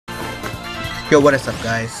Yo, what is up,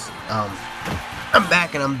 guys? I'm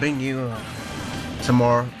back and I'm bringing you some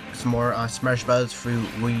more Smash Bros. Through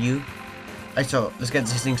Wii U. Alright, so let's get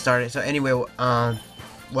this thing started. So anyway, what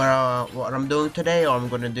I'm doing today, or I'm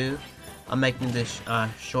gonna do, I'm making this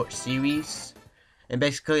short series, and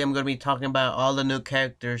basically I'm gonna be talking about all the new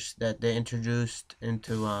characters that they introduced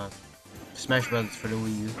into Smash Bros. For the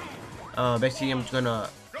Wii U. Basically, I'm just gonna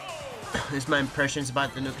it's my impressions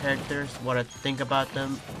about the new characters, what I think about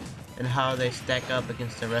them, and how they stack up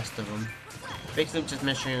against the rest of them. Basically, just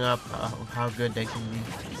measuring up how good they can be.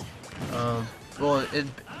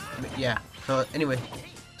 Yeah. So anyway,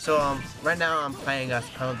 right now I'm playing as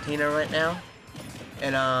Palutena right now,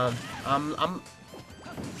 and I'm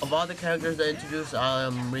of all the characters they introduced,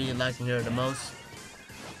 I'm really liking her the most.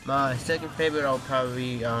 My second favorite will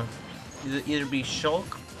probably either be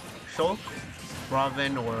Shulk,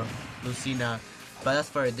 Robin, or Lucina, but that's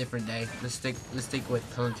for a different day. Let's stick with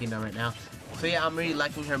Palutena right now. So yeah, I'm really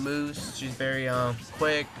liking her moves. She's very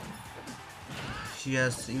quick. She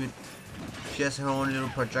has her own little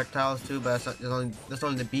projectiles too, but that's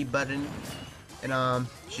only the B button. And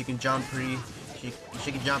she can jump pretty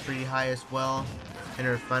high as well. And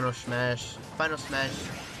her final smash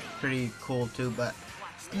pretty cool too, but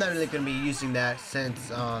I'm not really gonna be using that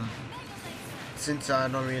since I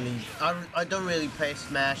don't really play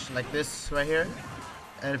Smash like this right here,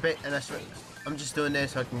 and I'm just doing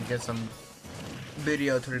this so I can get some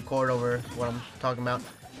video to record over what I'm talking about.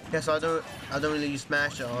 Yeah, so I don't really use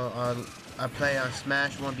Smash. I play on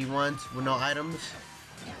Smash 1v1s with no items,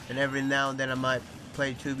 and every now and then I might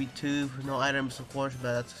play 2v2 with no items, of course,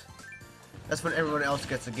 but that's when everyone else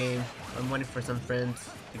gets the game. I'm waiting for some friends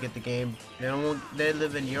to get the game. They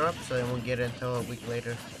live in Europe, so they won't get it until a week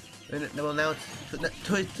later. Well, now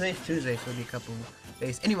today's Tuesday, so it'll be a couple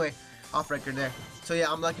days. Anyway, off record there. So yeah,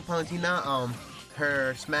 I'm liking Palutena.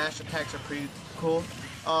 Her smash attacks are pretty cool.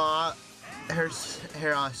 Her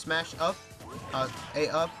smash up, A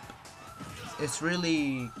up, it's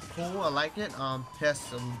really cool. I like it.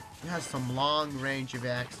 It has some long range, if you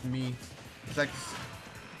ask me. It's like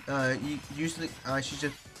usually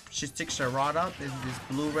she sticks her rod up, and this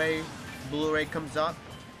blue ray comes up,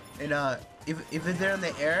 and if they're in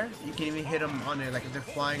the air, you can even hit them on it. Like if they're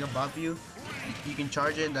flying above you, you can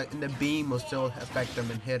charge it, and the beam will still affect them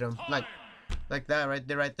and hit them like that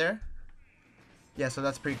right there. Yeah, so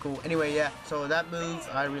that's pretty cool. Anyway, yeah, so that move,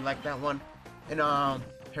 I really like that one. And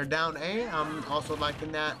her down A, I'm also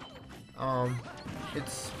liking that.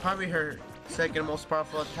 It's probably her second most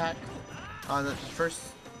powerful attack. The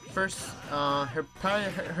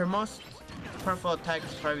her most powerful attack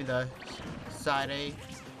is probably the side A.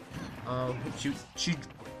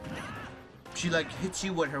 She like hits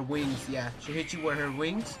you with her wings. Yeah, she hits you with her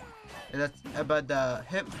wings, and that's about the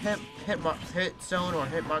hit zone or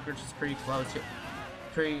hit marker is pretty close.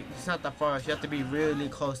 It's not that far. You have to be really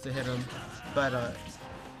close to hit them, but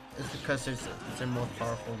it's because it's the most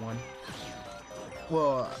powerful one.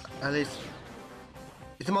 Well, at least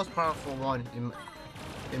it's the most powerful one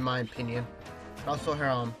in my opinion. Also,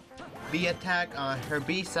 her B attack, her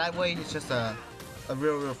B sideways is just a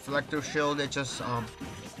real reflector shield that just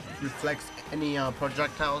reflects any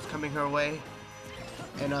projectiles coming her way,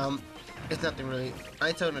 and it's nothing really.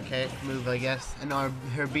 It's an okay move, I guess. And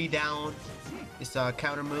her B down is a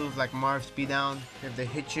counter move like Marv's B down. If they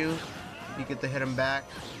hit you, you get to hit them back.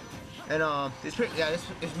 And this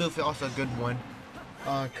move is also a good one,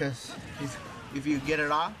 cause if you get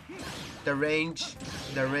it off, the range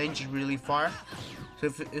is really far. So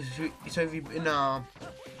if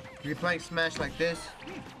you're playing Smash like this,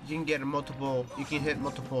 you can hit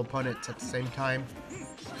multiple opponents at the same time.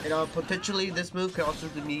 And potentially this move could also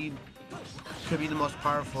be the most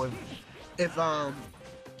powerful if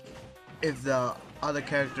the other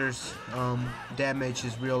character's damage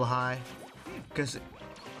is real high, because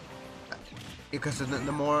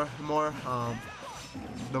the more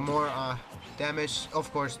damage,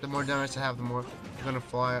 of course, the more damage they have, the more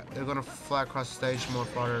they're gonna fly across the stage more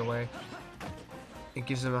farther away. It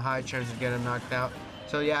gives them a high chance of getting knocked out.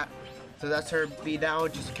 So yeah, so that's her B down,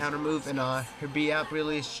 which is a counter move, and her B up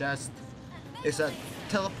really is just a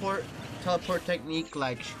teleport technique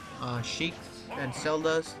like Sheik and Cell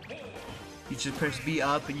does. You just press B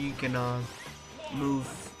up and you can move.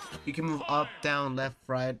 You can move up, down, left,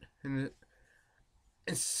 right, and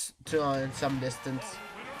it's in some distance.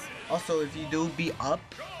 Also, if you do B up,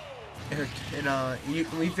 and if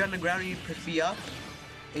you're on the ground and you press B up,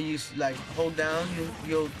 and you like hold down,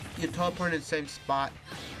 you'll teleport in the same spot.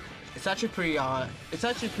 It's actually pretty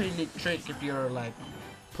neat trick if you're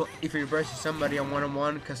versus somebody on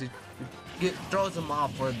one-on-one, because it throws them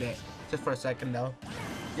off for a bit, just for a second though.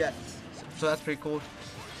 Yeah, so that's pretty cool.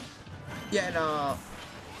 Yeah, and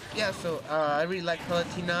yeah, so I really like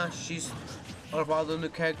Palutena. She's of all the new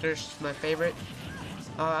characters, she's my favorite.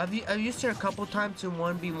 I've used her a couple times in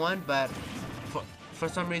 1v1, but for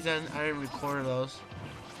some reason I didn't record those.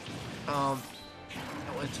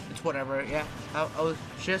 It's whatever. Yeah,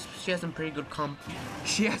 she has some pretty good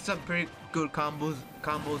she has some pretty good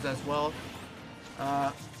combos as well.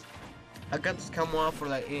 I got this combo for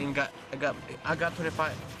like I got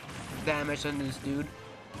 25 damage on this dude,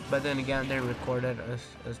 but then again they recorded.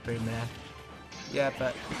 I was pretty mad. Yeah,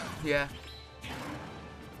 but yeah.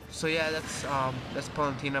 So yeah, that's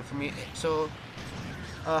Palutena for me. So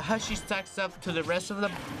how she stacks up to the rest of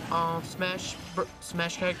the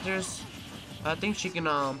Smash characters, I think she can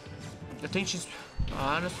I think she's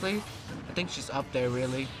honestly, I think she's up there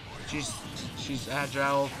really. She's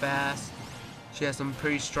agile, fast. She has some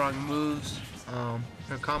pretty strong moves.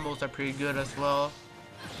 Her combos are pretty good as well.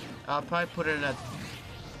 I'll probably put her in at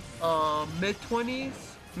mid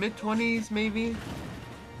 20s maybe.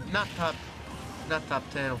 Not top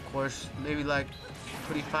 10 of course. Maybe like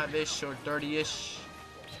 25ish or 30ish.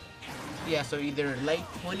 Yeah, so either late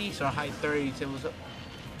 20s or high 30s.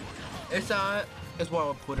 It's where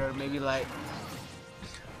I'll put her. Maybe like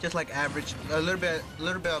just like average, a little bit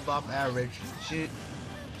above average. She's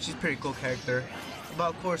a pretty cool character. But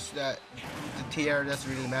of course that the tier doesn't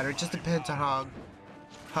really matter. It just depends on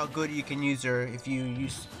how good you can use her if you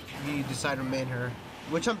decide to main her,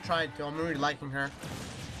 which I'm trying to. I'm really liking her.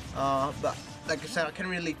 But like I said, I can't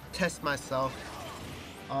really test myself.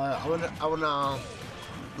 I wanna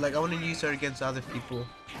use her against other people,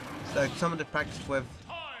 like someone to practice with.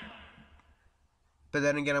 But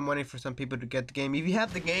then again, I'm waiting for some people to get the game. If you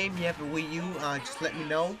have the game, you have a Wii U, just let me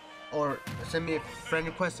know, or send me a friend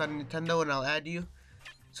request on Nintendo and I'll add you.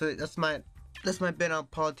 So that's my bit on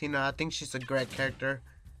Palutena. I think she's a great character,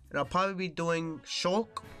 and I'll probably be doing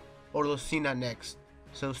Shulk or Lucina next.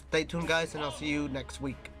 So stay tuned guys, and I'll see you next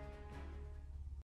week.